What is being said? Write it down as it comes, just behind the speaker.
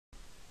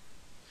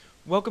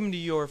Welcome to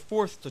your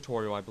fourth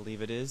tutorial, I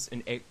believe it is,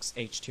 in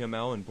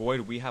XHTML, and boy,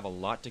 do we have a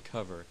lot to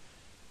cover.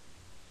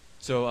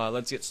 So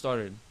let's get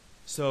started.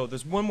 So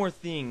there's one more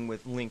thing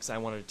with links I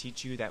wanted to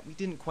teach you that we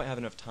didn't quite have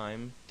enough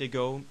time to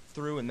go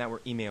through, and that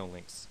were email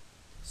links.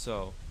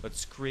 So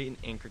let's create an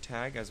anchor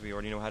tag, as we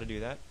already know how to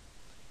do that.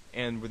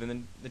 And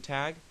within the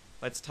tag,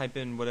 let's type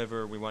in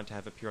whatever we want to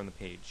have appear on the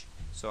page.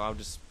 So I'll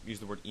just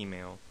use the word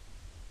email.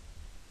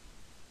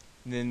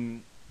 And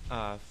then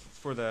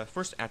for the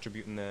first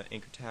attribute in the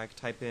anchor tag,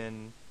 type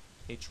in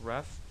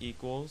href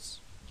equals,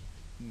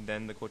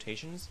 then the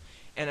quotations.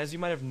 And as you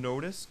might have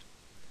noticed,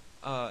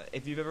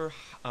 if you've ever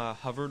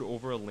hovered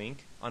over a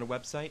link on a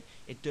website,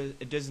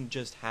 it doesn't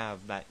just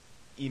have that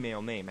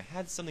email name. It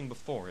had something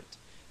before it,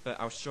 but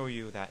I'll show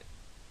you that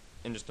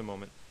in just a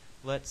moment.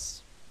 Let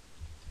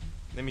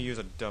me use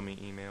a dummy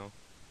email.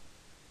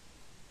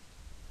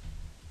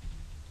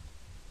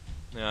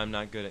 No, I'm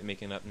not good at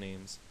making up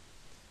names.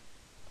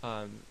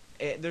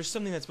 There's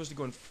something that's supposed to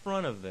go in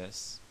front of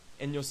this,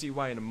 and you'll see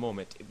why in a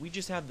moment. If we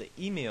just have the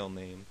email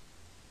name,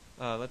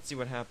 let's see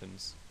what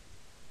happens.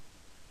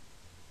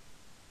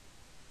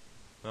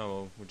 Oh,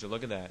 well, would you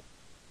look at that?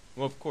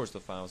 Well, of course the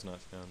file's not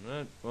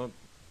found. Well,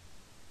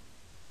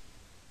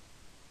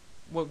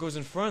 what goes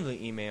in front of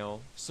the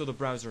email, so the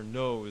browser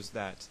knows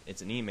that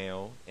it's an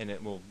email, and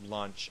it will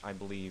launch, I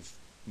believe,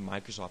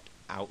 Microsoft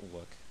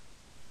Outlook.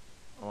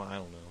 Oh, I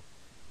don't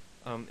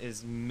know.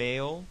 Is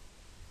mail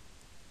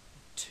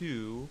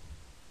to :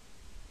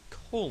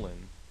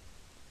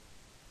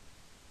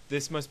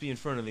 this must be in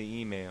front of the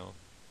email.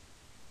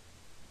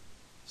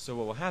 So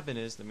what will happen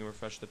is, let me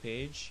refresh the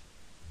page.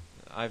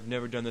 I've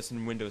never done this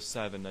in Windows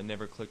 7. I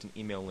never clicked an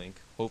email link.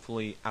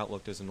 Hopefully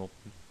Outlook doesn't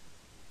open.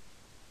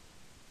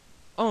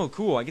 Oh,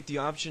 cool. I get the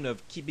option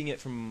of keeping it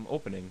from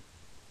opening.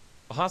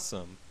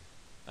 Awesome.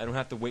 I don't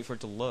have to wait for it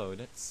to load.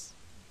 That's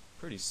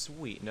pretty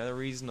sweet. Another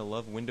reason to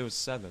love Windows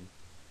 7.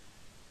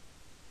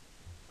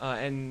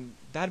 And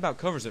that about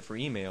covers it for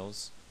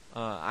emails.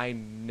 I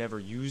never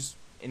use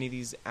any of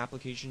these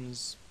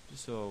applications,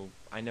 so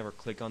I never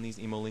click on these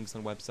email links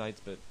on websites,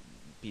 but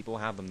people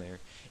have them there.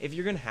 If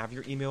you're going to have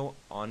your email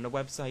on a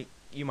website,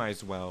 you might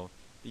as well,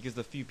 because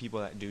the few people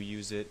that do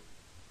use it,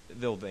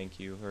 they'll thank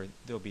you, or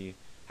they'll be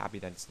happy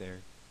that it's there.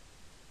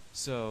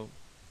 So,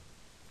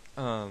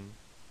 the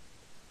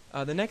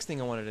next thing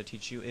I wanted to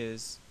teach you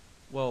is,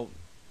 well,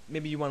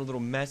 maybe you want a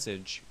little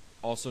message,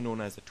 also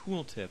known as a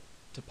tooltip,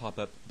 to pop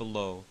up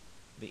below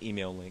the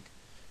email link.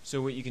 So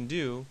what you can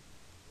do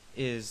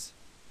is,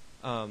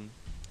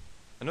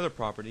 another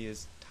property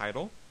is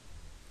title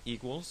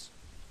equals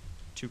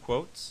 2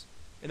 quotes,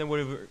 and then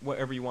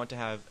whatever you want to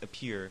have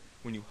appear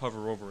when you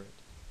hover over it.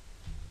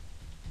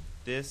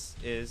 This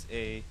is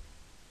a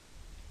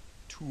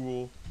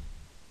tool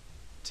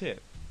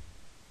tip.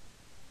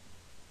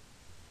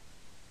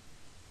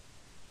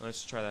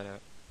 Let's try that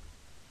out.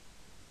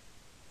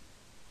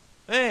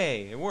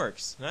 Hey, it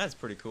works. That's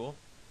pretty cool.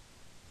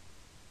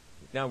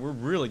 Now we're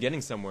really getting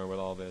somewhere with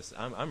all this.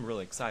 I'm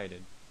really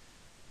excited.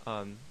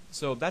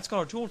 So that's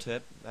called our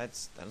tooltip. That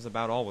is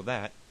about all with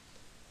that.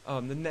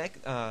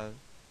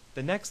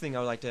 The next thing I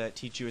would like to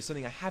teach you is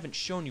something I haven't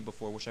shown you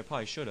before, which I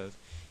probably should have,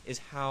 is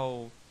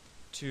how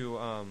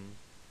to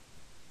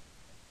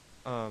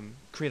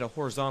create a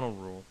horizontal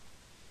rule.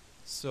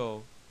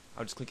 So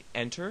I'll just click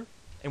enter,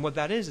 and what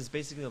that is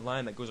basically a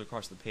line that goes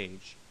across the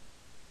page.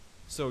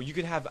 So you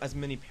could have as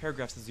many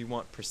paragraphs as you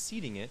want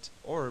preceding it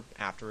or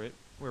after it,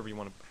 wherever you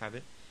want to have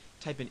it.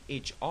 Type in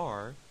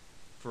HR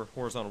for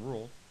horizontal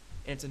rule,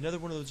 and it's another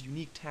one of those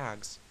unique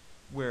tags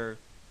where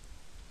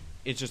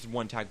it's just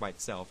one tag by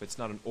itself. It's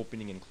not an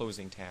opening and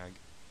closing tag.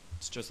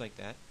 It's just like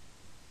that.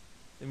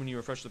 Then when you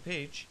refresh the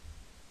page,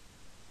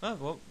 oh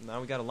well,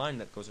 now we got a line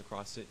that goes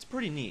across it. It's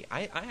pretty neat.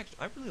 I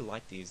really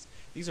like these.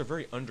 These are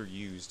very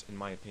underused in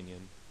my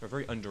opinion. They're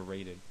very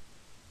underrated.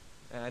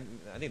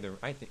 And I think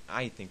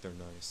they're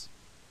nice.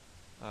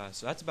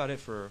 So that's about it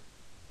for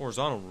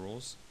horizontal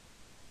rules.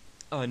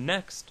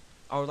 Next,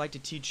 I would like to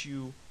teach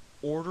you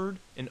ordered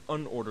and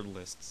unordered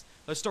lists.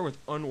 Let's start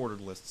with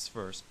unordered lists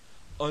first.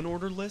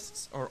 Unordered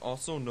lists are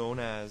also known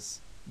as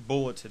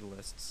bulleted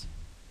lists.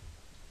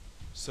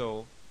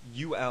 So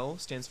UL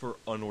stands for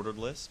unordered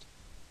list,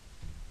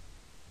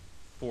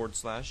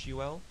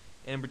 /UL,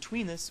 and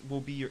between this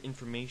will be your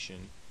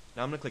information.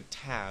 Now I'm going to click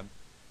tab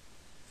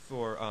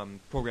for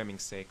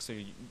programming's sake, so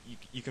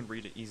you can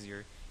read it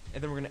easier.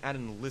 And then we're going to add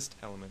in the list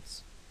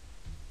elements.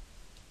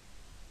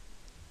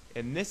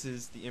 And this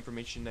is the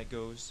information that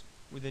goes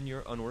within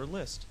your unordered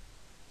list.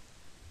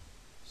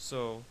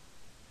 So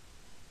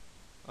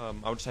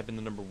I'll just type in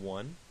the number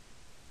 1,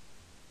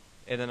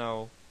 and then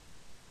I'll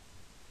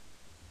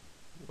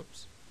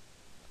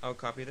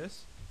copy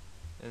this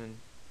and then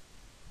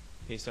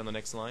paste on the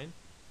next line,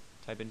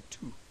 type in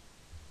 2,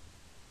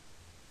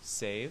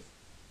 save,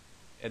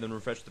 and then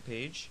refresh the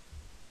page,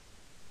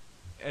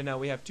 and now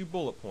we have 2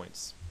 bullet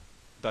points.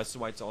 That's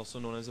why it's also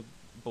known as a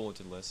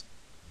bulleted list.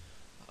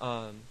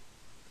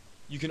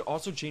 You can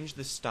also change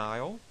the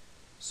style,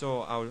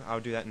 so I'll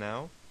do that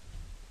now.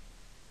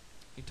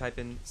 You type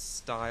in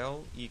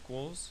style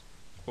equals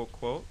quote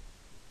quote,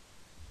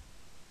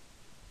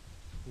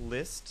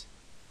 list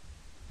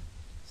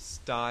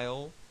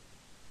style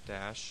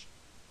dash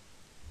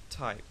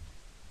type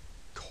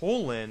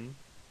colon,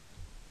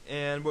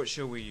 and what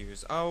shall we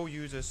use? I'll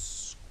use a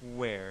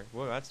square.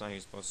 Well, that's not how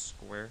you spell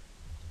square.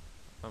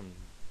 Is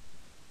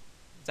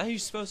that how you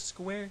spell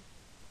square?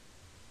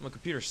 I'm a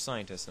computer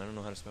scientist and I don't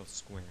know how to spell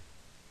square.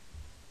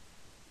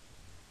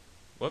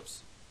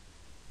 Whoops.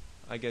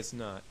 I guess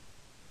not.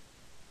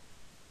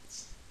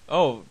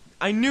 Oh,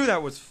 I knew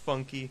that was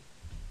funky.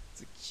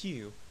 It's a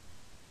Q.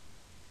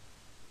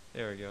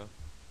 There we go.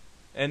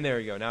 And there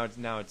we go. Now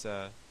it's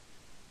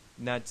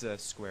a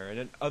square. And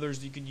then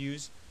others you could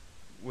use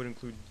would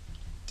include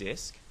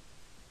disk.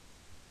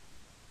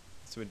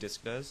 That's what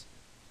disk does.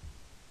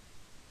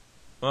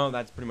 Well,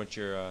 that's pretty much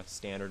your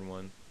standard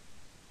one.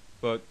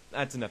 But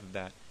that's enough of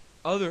that.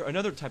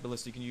 Another type of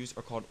list you can use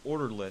are called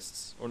ordered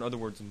lists, or in other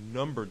words,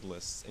 numbered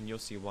lists, and you'll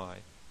see why.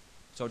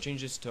 So I'll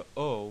change this to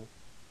O,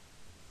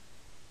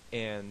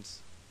 and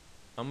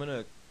I'm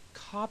gonna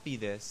copy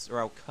this, or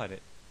I'll cut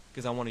it,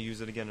 because I want to use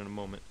it again in a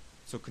moment.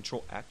 So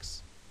Control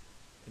X,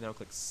 and then I'll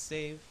click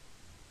Save,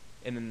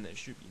 and then there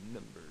should be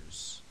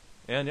numbers.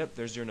 And yep,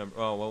 there's your number.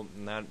 Oh well,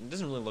 it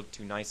doesn't really look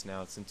too nice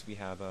now since we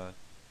have a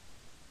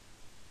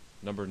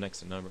number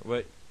next to number,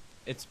 but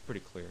it's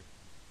pretty clear.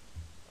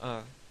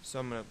 So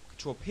I'm going to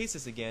Control paste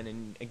this again,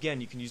 and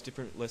again you can use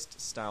different list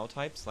style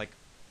types like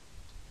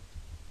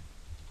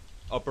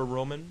upper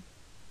Roman,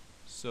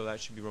 so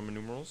that should be Roman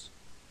numerals.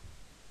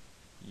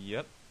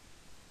 Yep.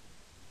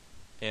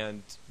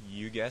 And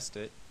you guessed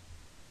it,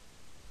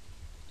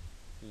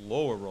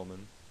 lower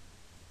Roman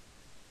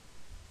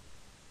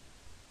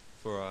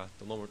for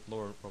the lower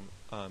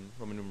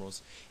Roman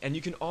numerals. And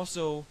you can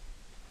also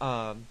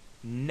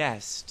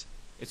nest.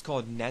 It's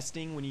called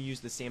nesting when you use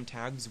the same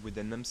tags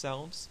within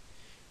themselves.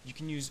 You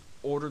can use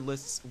ordered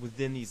lists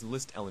within these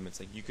list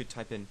elements. Like you could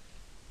type in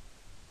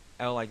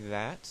L like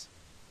that,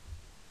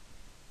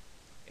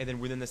 and then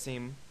within the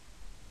same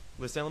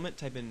list element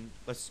type in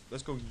let's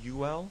go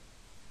UL,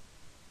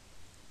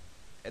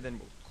 and then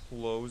we'll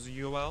close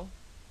UL,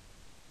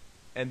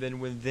 and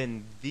then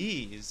within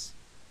these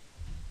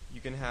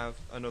you can have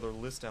another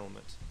list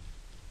element.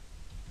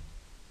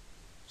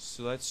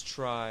 So let's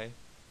try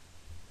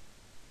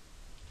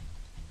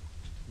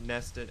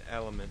nested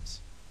element.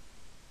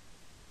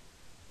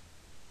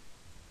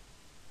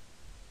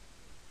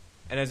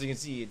 And as you can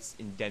see, it's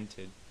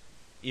indented,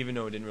 even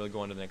though it didn't really go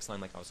on to the next line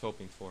like I was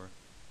hoping for.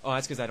 Oh,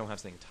 that's because I don't have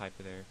something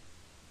typed there.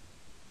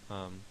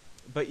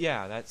 But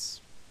yeah, that's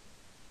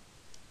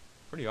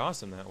pretty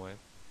awesome that way.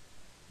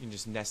 You can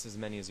just nest as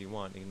many as you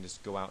want. You can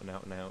just go out and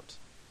out and out.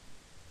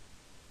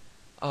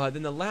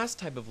 Then the last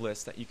type of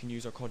list that you can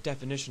use are called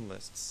definition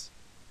lists.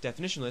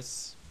 Definition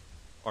lists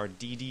are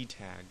DD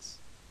tags.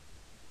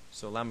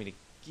 So allow me to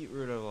get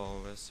rid of all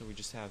of this so we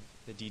just have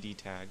the DD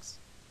tags.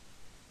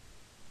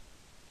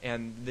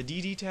 And the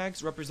DD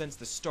tags represents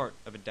the start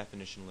of a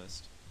definition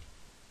list.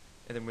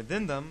 And then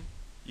within them,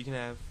 you can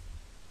have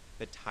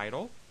the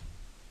title,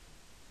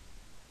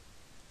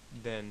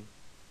 then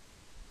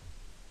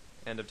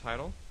end of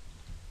title,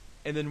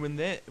 and then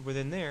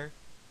within there,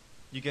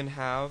 you can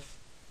have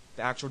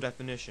the actual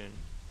definition.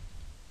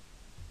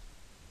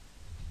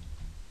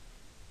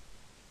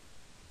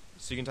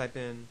 So you can type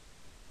in,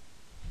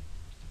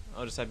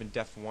 I'll just type in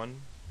def1,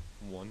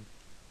 1,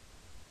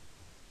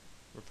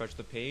 refresh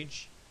the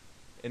page,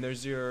 and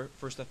there's your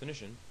first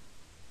definition.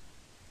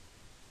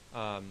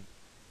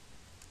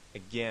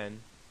 Again,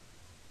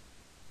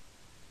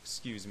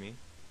 excuse me,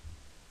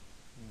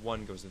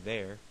 1 goes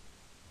there.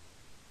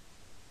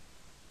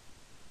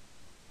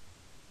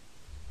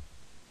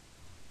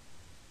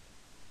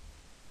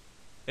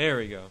 There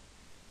we go.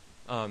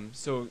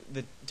 So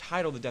the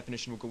title of the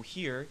definition will go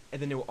here,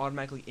 and then it will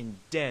automatically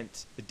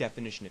indent the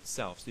definition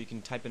itself. So you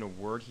can type in a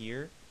word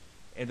here,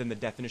 and then the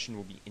definition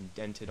will be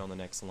indented on the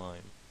next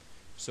line.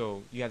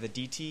 So you have the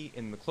DT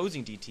and the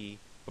closing DT,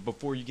 but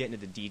before you get into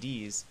the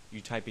DDs,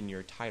 you type in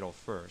your title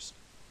first.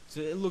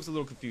 So it looks a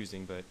little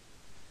confusing, but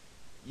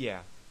yeah.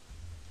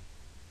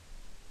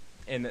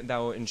 And that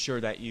will ensure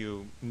that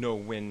you know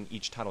when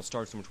each title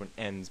starts and which one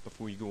ends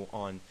before you go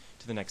on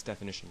to the next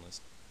definition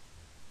list.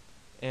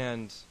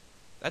 And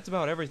that's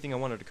about everything I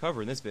wanted to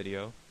cover in this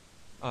video.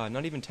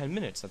 Not even 10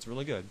 minutes, that's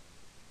really good.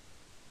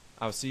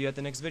 I'll see you at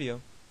the next video.